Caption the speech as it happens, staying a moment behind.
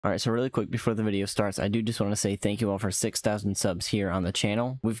Alright, so really quick before the video starts, I do just want to say thank you all for 6,000 subs here on the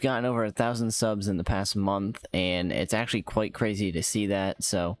channel. We've gotten over 1,000 subs in the past month, and it's actually quite crazy to see that,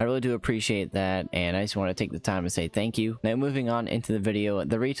 so I really do appreciate that, and I just want to take the time to say thank you. Now moving on into the video,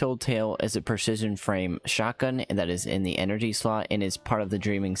 the Retold tail is a precision frame shotgun that is in the energy slot and is part of the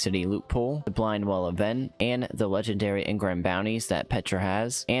Dreaming City loot pool, the Blind Well event, and the legendary Engram bounties that Petra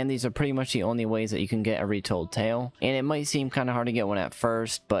has, and these are pretty much the only ways that you can get a Retold tail, and it might seem kind of hard to get one at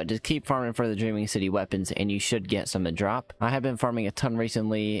first, but just keep farming for the Dreaming City weapons and you should get some to drop. I have been farming a ton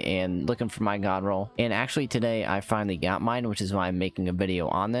recently and looking for my god roll, and actually today I finally got mine, which is why I'm making a video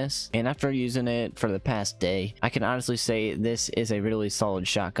on this. And after using it for the past day, I can honestly say this is a really solid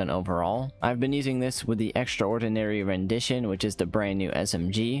shotgun overall. I've been using this with the Extraordinary Rendition, which is the brand new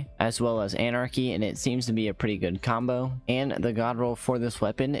SMG, as well as Anarchy, and it seems to be a pretty good combo. And the god roll for this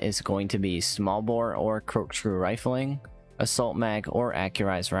weapon is going to be small bore or corkscrew rifling, assault mag or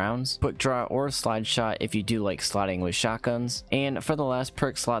accurized rounds, quick draw or slide shot if you do like sliding with shotguns, and for the last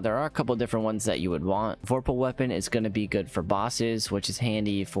perk slot there are a couple different ones that you would want. Vorpal weapon is going to be good for bosses, which is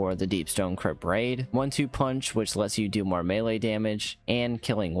handy for the Deepstone Crypt raid, 1-2 punch, which lets you do more melee damage, and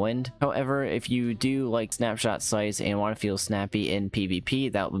killing wind. However, if you do like snapshot sights and want to feel snappy in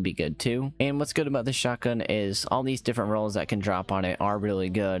PvP, that would be good too. And what's good about this shotgun is all these different rolls that can drop on it are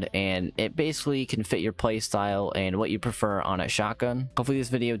really good, and it basically can fit your playstyle and what you prefer on a shotgun. Hopefully this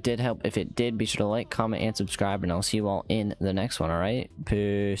video did help. If it did, be sure to like, comment, and subscribe, and I'll see you all in the next one. Alright,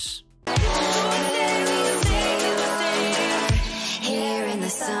 peace.